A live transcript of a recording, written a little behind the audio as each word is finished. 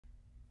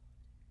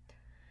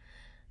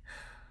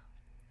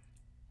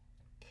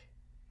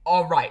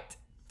Alright,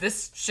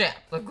 this champ,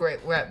 look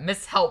great, we're at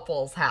Miss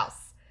Helpful's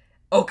house.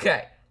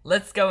 Okay,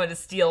 let's go in to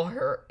steal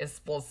her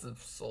explosive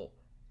soul.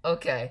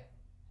 Okay.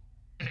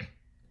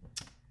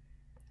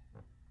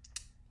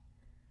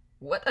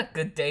 What a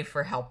good day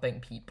for helping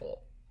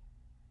people.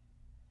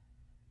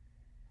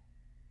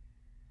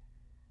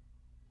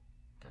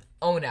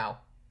 Oh no.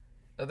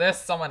 There's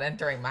someone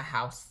entering my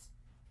house.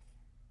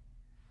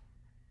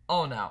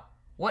 Oh no.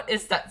 What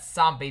is that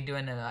zombie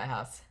doing in my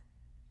house?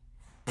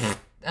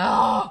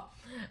 Oh!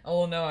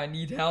 Oh no, I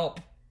need help.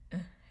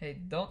 Hey,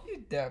 don't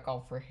you dare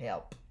call for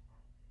help.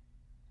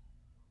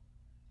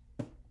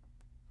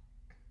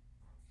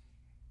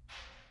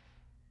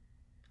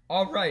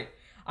 Alright,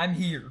 I'm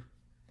here.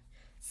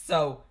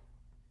 So,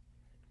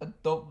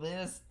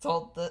 Shadowyna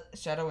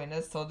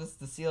told us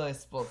to seal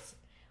explosives.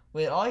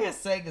 Wait, all you're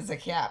saying is a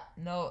cap.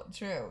 No,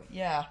 true,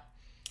 yeah.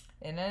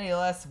 In any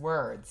less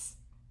words.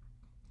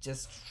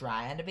 Just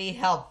trying to be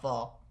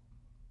helpful.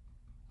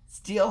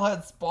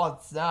 Steelhead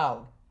spots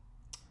now.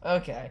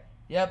 Okay,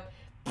 yep.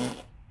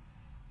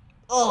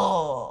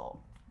 Oh!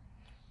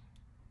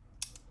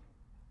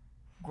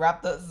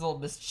 Grab that little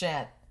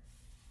mischant.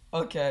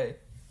 Okay.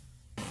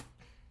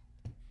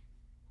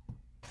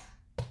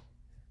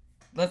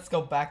 Let's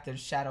go back to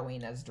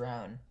Shadowyna's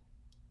drone.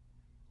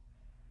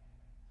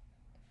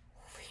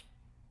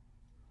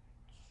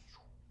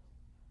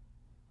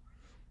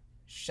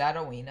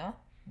 Shadowyna,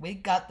 we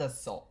got the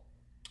soul.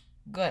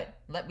 Good,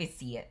 let me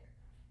see it.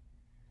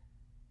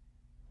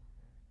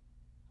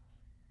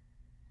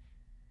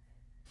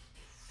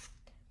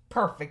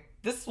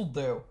 Perfect, this will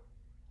do.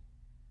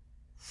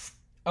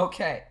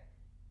 Okay,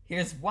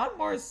 here's one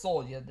more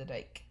soul you have to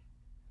take.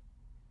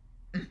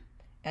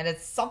 And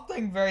it's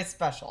something very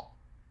special.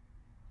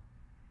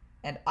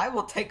 And I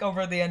will take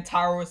over the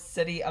entire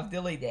city of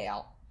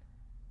Dillydale.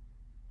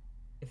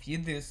 If you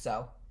do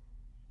so.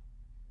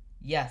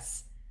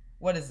 Yes.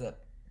 What is it?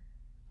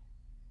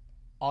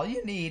 All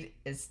you need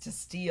is to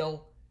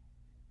steal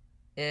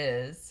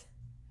is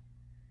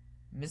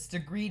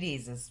Mr.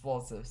 Greedy's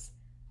explosives.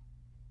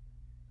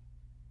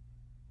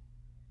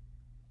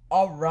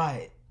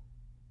 Alright.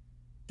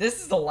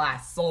 This is the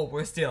last soul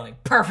we're stealing.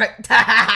 Perfect!